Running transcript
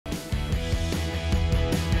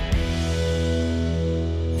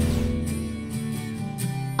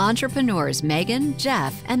Entrepreneurs Megan,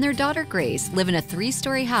 Jeff, and their daughter Grace live in a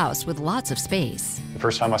 3-story house with lots of space. The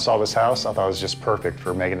first time I saw this house, I thought it was just perfect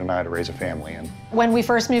for Megan and I to raise a family in. When we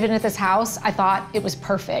first moved into this house, I thought it was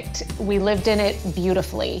perfect. We lived in it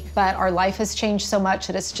beautifully, but our life has changed so much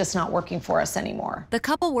that it's just not working for us anymore. The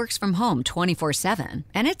couple works from home 24/7,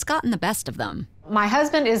 and it's gotten the best of them. My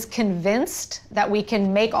husband is convinced that we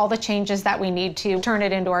can make all the changes that we need to turn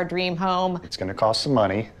it into our dream home. It's going to cost some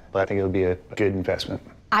money, but I think it'll be a good investment.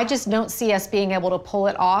 I just don't see us being able to pull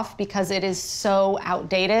it off because it is so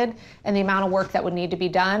outdated, and the amount of work that would need to be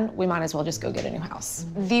done, we might as well just go get a new house.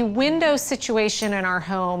 The window situation in our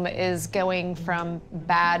home is going from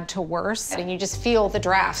bad to worse, and you just feel the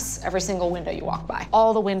drafts every single window you walk by.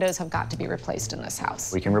 All the windows have got to be replaced in this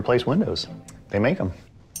house. We can replace windows. They make them.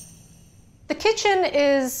 The kitchen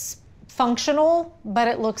is functional, but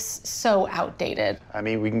it looks so outdated. I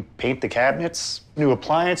mean, we can paint the cabinets, new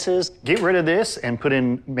appliances, get rid of this and put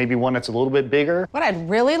in maybe one that's a little bit bigger. What I'd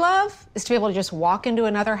really love is to be able to just walk into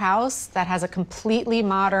another house that has a completely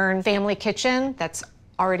modern family kitchen that's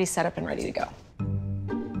already set up and ready to go.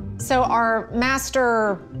 So our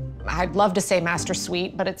master, I'd love to say master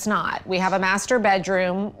suite, but it's not. We have a master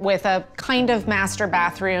bedroom with a kind of master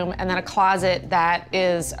bathroom and then a closet that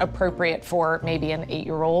is appropriate for maybe an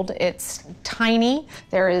 8-year-old. It's tiny.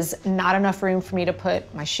 There is not enough room for me to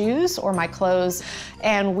put my shoes or my clothes,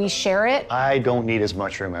 and we share it. I don't need as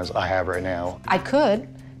much room as I have right now. I could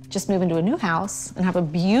just move into a new house and have a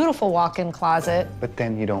beautiful walk-in closet. But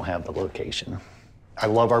then you don't have the location. I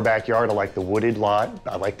love our backyard. I like the wooded lot.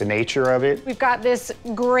 I like the nature of it. We've got this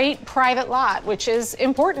great private lot, which is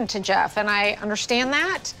important to Jeff, and I understand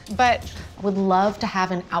that, but I would love to have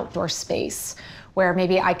an outdoor space where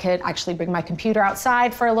maybe I could actually bring my computer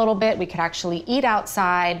outside for a little bit. We could actually eat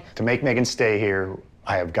outside. To make Megan stay here,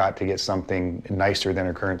 I have got to get something nicer than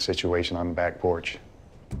her current situation on the back porch.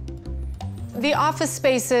 The office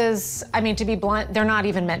spaces, I mean, to be blunt, they're not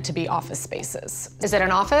even meant to be office spaces. Is it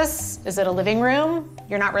an office? Is it a living room?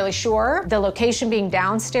 You're not really sure. The location being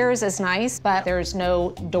downstairs is nice, but there's no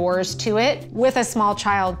doors to it, with a small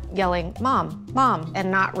child yelling, "Mom, Mom,"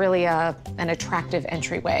 and not really an attractive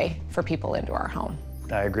entryway for people into our home.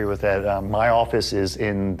 I agree with that. My office is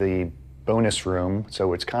in the bonus room,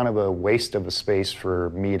 so it's kind of a waste of a space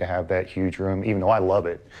for me to have that huge room, even though I love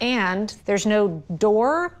it. And there's no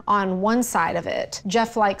door on one side of it.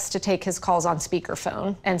 Jeff likes to take his calls on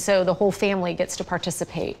speakerphone, and so the whole family gets to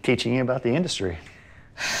participate. Teaching you about the industry.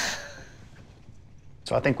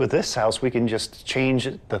 So I think with this house, we can just change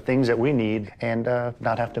the things that we need and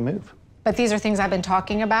not have to move. But these are things I've been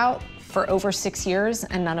talking about for over 6 years,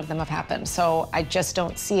 and none of them have happened. So I just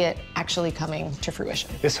don't see it actually coming to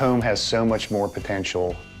fruition. This home has so much more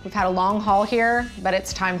potential. We've had a long haul here, but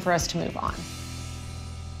it's time for us to move on.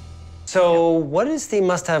 So what is the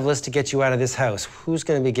must-have list to get you out of this house? Who's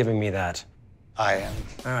going to be giving me that? I am.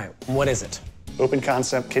 All right, what is it? Open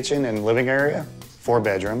concept kitchen and living area, 4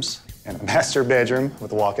 bedrooms, and a master bedroom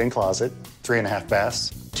with a walk-in closet, 3.5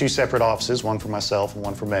 baths, 2 separate offices, one for myself and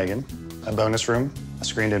one for Megan, a bonus room, a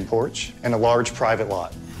screened-in porch, and a large private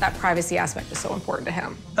lot. That privacy aspect is so important to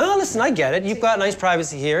him. Oh, listen, I get it. You've got nice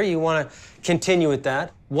privacy here. You want to continue with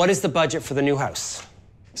that. What is the budget for the new house?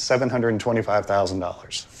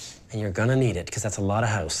 $725,000. And you're going to need it, because that's a lot of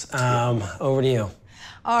house. Over to you.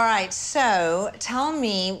 All right, so tell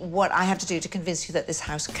me what I have to do to convince you that this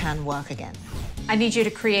house can work again. I need you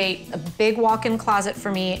to create a big walk-in closet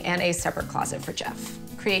for me and a separate closet for Jeff.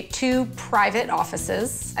 Create 2 private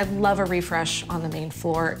offices. I'd love a refresh on the main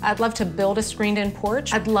floor. I'd love to build a screened-in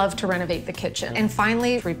porch. I'd love to renovate the kitchen. And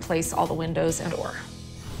finally, replace all the windows and door.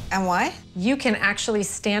 And why? You can actually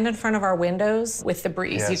stand in front of our windows with the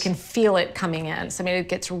breeze. Yes. You can feel it coming in. So, I mean, it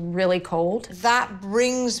gets really cold. That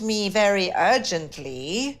brings me very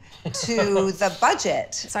urgently to the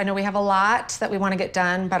budget. So I know we have a lot that we want to get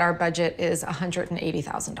done, but our budget is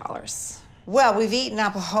 $180,000. Well, we've eaten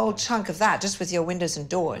up a whole chunk of that just with your windows and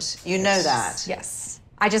doors. You know that. Yes.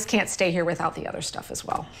 I just can't stay here without the other stuff as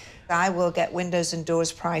well. I will get windows and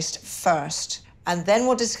doors priced first, and then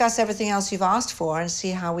we'll discuss everything else you've asked for and see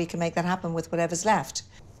how we can make that happen with whatever's left.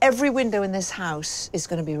 Every window in this house is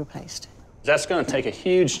going to be replaced. That's going to take a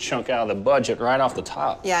huge chunk out of the budget right off the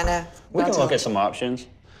top. Yeah, I know. We can look at some options.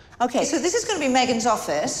 Okay, so this is going to be Megan's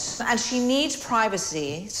office, and she needs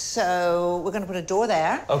privacy, so we're going to put a door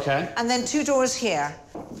there. Okay. And then 2 doors here.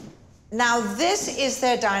 Now, this is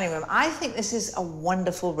their dining room. I think this is a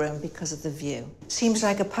wonderful room because of the view. Seems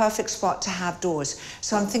like a perfect spot to have doors.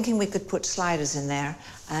 So I'm thinking we could put sliders in there,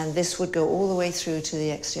 and this would go all the way through to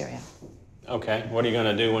the exterior. Okay, what are you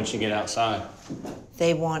going to do once you get outside?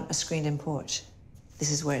 They want a screened-in porch. this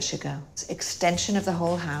is where it should go. It's extension of the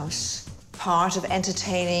whole house, part of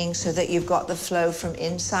entertaining so that you've got the flow from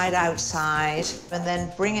inside outside, and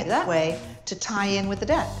then bring it that way to tie in with the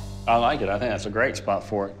deck. I like it. I think that's a great spot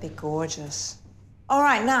for it. Be gorgeous. All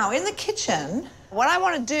right, now in the kitchen, what I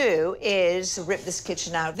want to do is rip this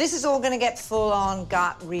kitchen out. This is all going to get full-on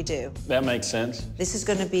gut redo. That makes sense. This is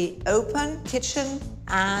going to be open kitchen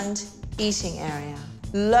and eating area.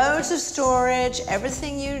 Loads of storage,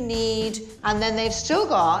 everything you need, and then they've still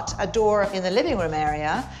got a door in the living room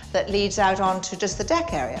area that leads out onto just the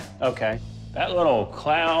deck area. Okay. That little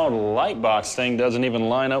cloud light box thing doesn't even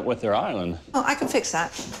line up with their island. Oh, I can fix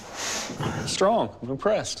that. Strong. I'm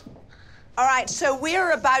impressed. All right, so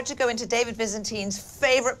we're about to go into David Visentin's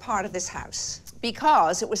favorite part of this house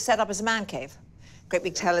because it was set up as a man cave. Great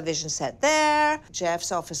big television set there,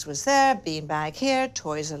 Jeff's office was there, beanbag here,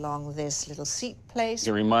 toys along this little seat place.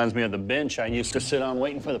 It reminds me of the bench I used to sit on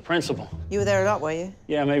waiting for the principal. You were there a lot, were you?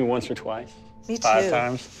 Yeah, maybe once or twice. Me too. 5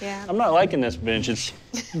 times. Yeah. I'm not liking this bench. It's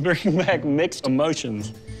bringing back mixed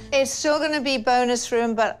emotions. It's still going to be bonus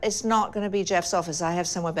room, but it's not going to be Jeff's office. I have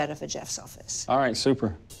somewhere better for Jeff's office. All right,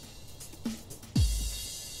 super.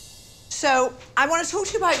 So I want to talk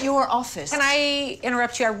to you about your office. Can I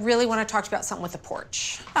interrupt you? I really want to talk to you about something with the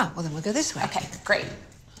porch. Oh, well, then we'll go this way. Okay, great.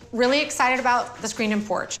 Really excited about the screened-in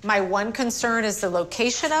porch. My one concern is the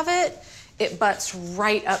location of it. It butts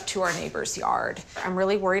right up to our neighbor's yard. I'm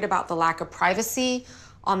really worried about the lack of privacy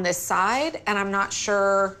on this side, and I'm not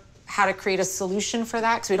sure how to create a solution for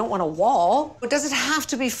that, because we don't want a wall. But does it have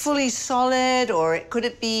to be fully solid, or could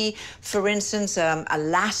it be, for instance, a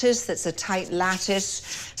lattice that's a tight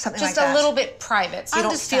lattice, something like that? Just a little bit private, so you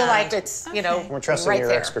don't feel like it's, you know, We're trusting right your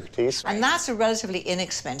there. expertise. And that's a relatively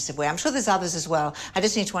inexpensive way. I'm sure there's others as well. I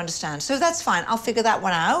just need to understand. So that's fine. I'll figure that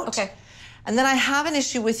one out. Okay. And then I have an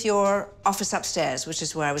issue with your office upstairs, which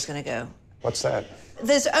is where I was going to go. What's that?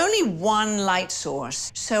 There's only one light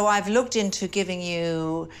source, so I've looked into giving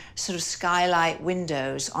you sort of skylight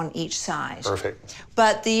windows on each side. Perfect.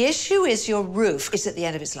 But the issue is your roof is at the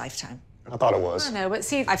end of its lifetime. I thought it was. I know, but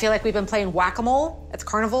see, I feel like we've been playing whack-a-mole at the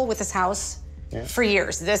carnival with this house for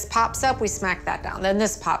years. This pops up, we smack that down. Then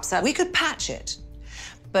this pops up. We could patch it,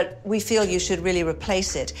 but we feel you should really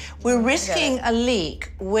replace it. We're risking a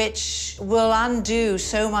leak, which will undo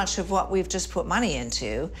so much of what we've just put money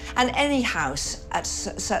into. And any house at a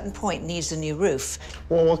certain point needs a new roof.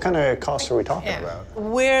 Well, what kind of costs are we talking about?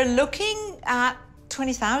 We're looking at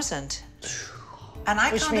 $20,000. And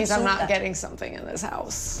I Which can't means I'm absorb not that. getting something in this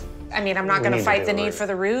house. I mean, I'm not We gonna need to fight do the it need right. for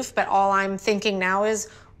the roof, but all I'm thinking now is,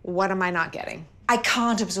 what am I not getting? I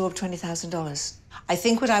can't absorb $20,000. I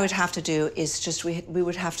think what I would have to do is just, we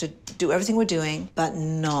would have to do everything we're doing, but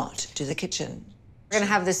not do the kitchen. We're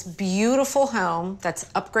gonna have this beautiful home that's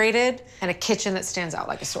upgraded and a kitchen that stands out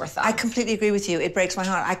like a sore thumb. I completely agree with you. It breaks my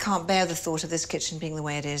heart. I can't bear the thought of this kitchen being the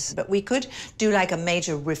way it is. But we could do like a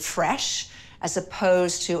major refresh as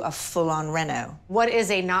opposed to a full-on reno. What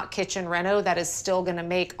is a not kitchen reno that is still gonna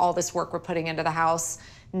make all this work we're putting into the house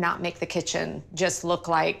not make the kitchen just look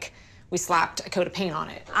like we slapped a coat of paint on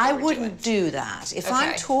it? I wouldn't do that. If I'm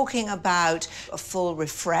Okay. talking about a full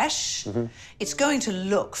refresh, it's going to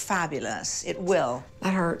look fabulous. It will.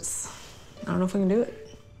 That hurts. I don't know if we can do it.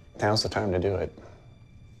 Now's the time to do it.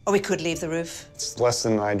 Or we could leave the roof. It's less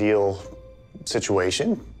than an ideal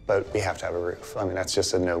situation, but we have to have a roof. I mean, that's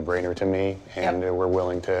just a no-brainer to me, and we're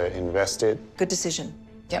willing to invest it. Good decision.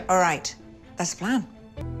 Yep. All right. That's the plan.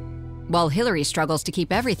 While Hilary struggles to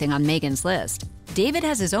keep everything on Megan's list, David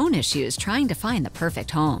has his own issues trying to find the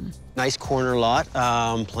perfect home. Nice corner lot,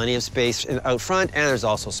 plenty of space out front, and there's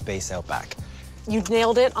also space out back. You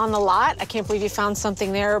nailed it on the lot. I can't believe you found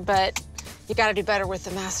something there, but you gotta do better with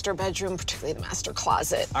the master bedroom, particularly the master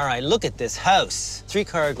closet. All right, look at this house.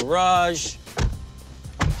 3-car garage.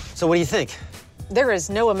 So what do you think? There is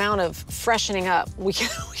no amount of freshening up we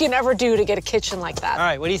can ever do to get a kitchen like that. All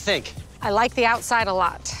right, what do you think? I like the outside a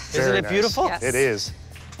lot. Isn't Very it nice. beautiful? Yes. It is.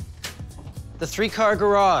 The 3-car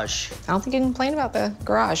garage. I don't think you can complain about the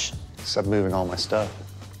garage. Except moving all my stuff.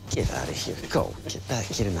 Get out of here. Go. Get back.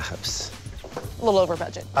 Get in the house. A little over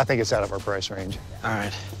budget. I think it's out of our price range. All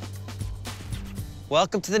right.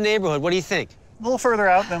 Welcome to the neighborhood. What do you think? A little further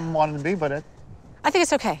out than wanted to be, but I think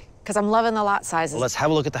it's okay, because I'm loving the lot sizes. Well, let's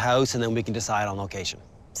have a look at the house, and then we can decide on location.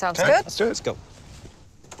 Sounds Okay, good. let's do it. Let's go.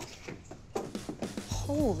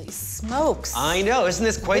 Holy smokes. I know. Isn't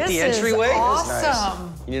this quite the This is entryway?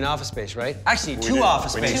 awesome. You need an office space, right? Actually, We two do.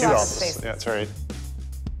 office We need spaces. two Two offices. office spaces. Yeah, that's right.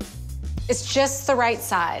 It's just the right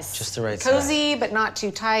size. Just the right Cozy, but not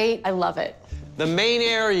too tight. I love it. The main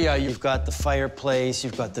area, you've got the fireplace,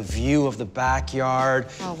 you've got the view of the backyard.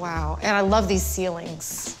 Oh, wow. And I love these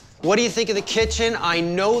ceilings. What do you think of the kitchen? I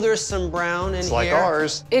know there's some brown in here. It's like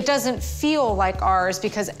ours. It doesn't feel like ours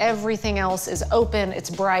because everything else is open,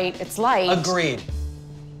 it's bright, it's light. Agreed.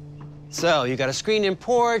 So you got a screened-in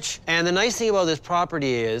porch, and the nice thing about this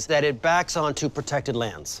property is that it backs onto protected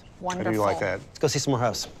lands. Wonderful. I do like that. Let's go see some more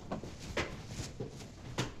house.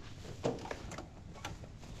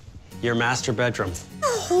 Your master bedroom.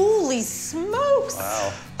 Holy smokes!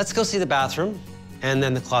 Wow. Let's go see the bathroom, and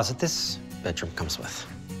then the closet this bedroom comes with.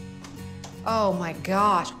 Oh my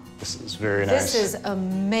gosh. This is very nice. This is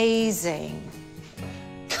amazing.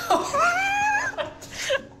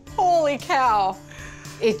 Holy cow.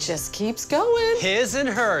 It just keeps going. His and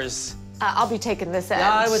hers. I'll be taking this end.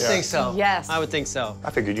 I would think so. Yes. I would think so. I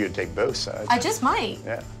figured you'd take both sides. I just might.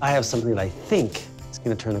 Yeah. I have something that I think is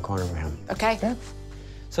going to turn the corner for him. Okay. Yeah.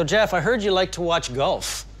 So, Jeff, I heard you like to watch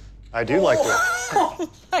golf. I do like to. Oh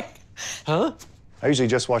my. Huh? I usually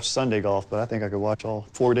just watch Sunday golf, but I think I could watch all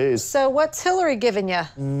 4 days. So what's Hilary giving you?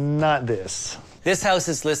 Not this. This house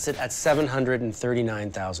is listed at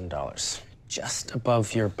 $739,000, just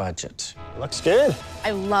above your budget. Looks good.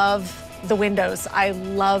 I love the windows. I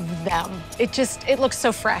love them. It looks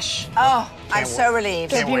so fresh. Oh, I'm so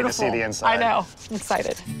relieved. Can't wait to see Beautiful. the inside. I know. I'm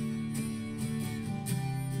excited.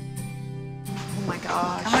 Oh my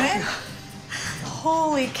gosh. Come on in.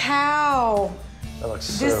 Holy cow. That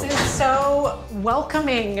looks This is so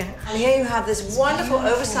welcoming. And here you have this wonderful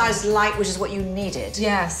oversized light, which is what you needed.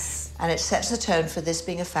 Yes. And it sets the tone for this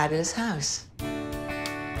being a fabulous house.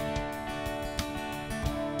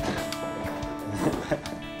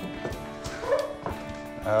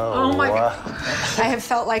 Oh my wow. God. I have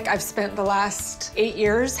felt like I've spent the last 8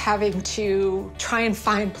 years having to try and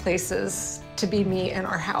find places to be me in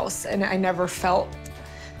our house, and I never felt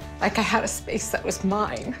like I had a space that was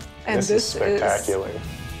mine. And This is spectacular.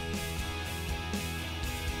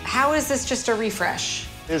 How is this just a refresh?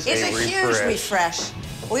 It's a huge refresh.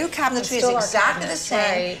 All your cabinetry is still our exactly the cabinets,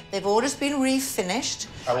 same. right. They've all just been refinished.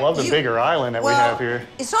 I love the bigger island that we have here.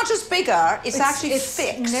 It's not just bigger, it's actually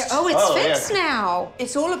fixed. It's Oh, yeah. fixed now.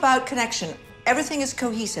 It's all about connection. Everything is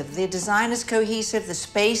cohesive. The design is cohesive, the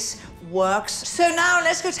space works. So now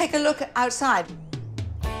let's go take a look outside.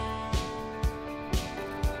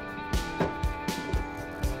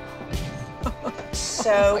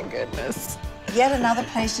 So, Oh my goodness. yet another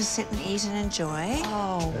place to sit and eat and enjoy.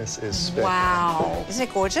 Oh, This is spectacular. wow. Isn't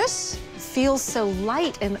it gorgeous? Feels so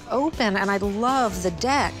light and open, and I love the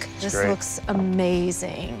deck. This great. looks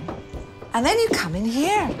amazing. And then you come in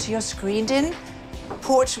here to your screened-in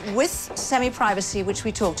porch with semi-privacy, which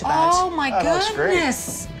we talked about. Oh my That looks great.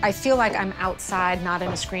 goodness. I feel like I'm outside, not in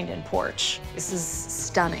a screened-in porch. This is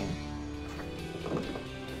stunning.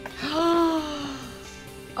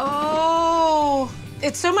 Oh,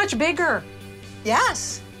 it's so much bigger.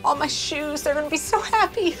 Yes, All my shoes, they're gonna be so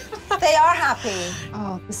happy. they are happy.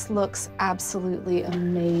 Oh, this looks absolutely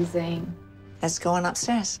amazing. Let's go on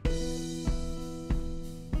upstairs.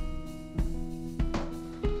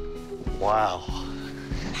 Wow.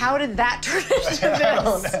 How did that turn into I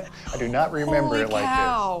don't this? know. I do not remember Holy it like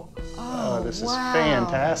cow. this. Oh, Oh, this wow. is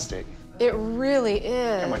fantastic. It really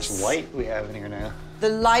is. How much light we have in here now. The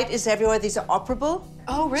light is everywhere. These are operable.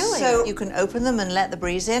 Oh, really? So you can open them and let the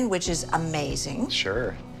breeze in, which is amazing.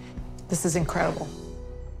 Sure. This is incredible.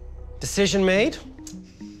 Decision made?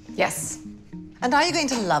 Yes. And are you going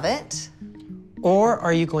to love it? Or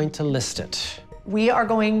are you going to list it? We are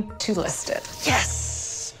going to list it.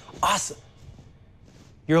 Yes! Awesome.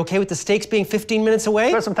 You're okay with the stakes being 15 minutes away?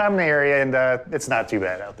 Spent some time in the area, and it's not too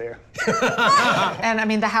bad out there. And I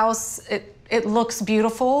mean, the house, it looks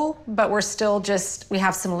beautiful, but we're still we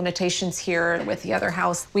have some limitations here with the other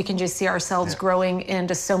house. We can just see ourselves growing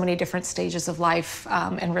into so many different stages of life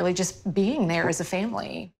and really just being there as a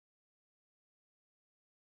family.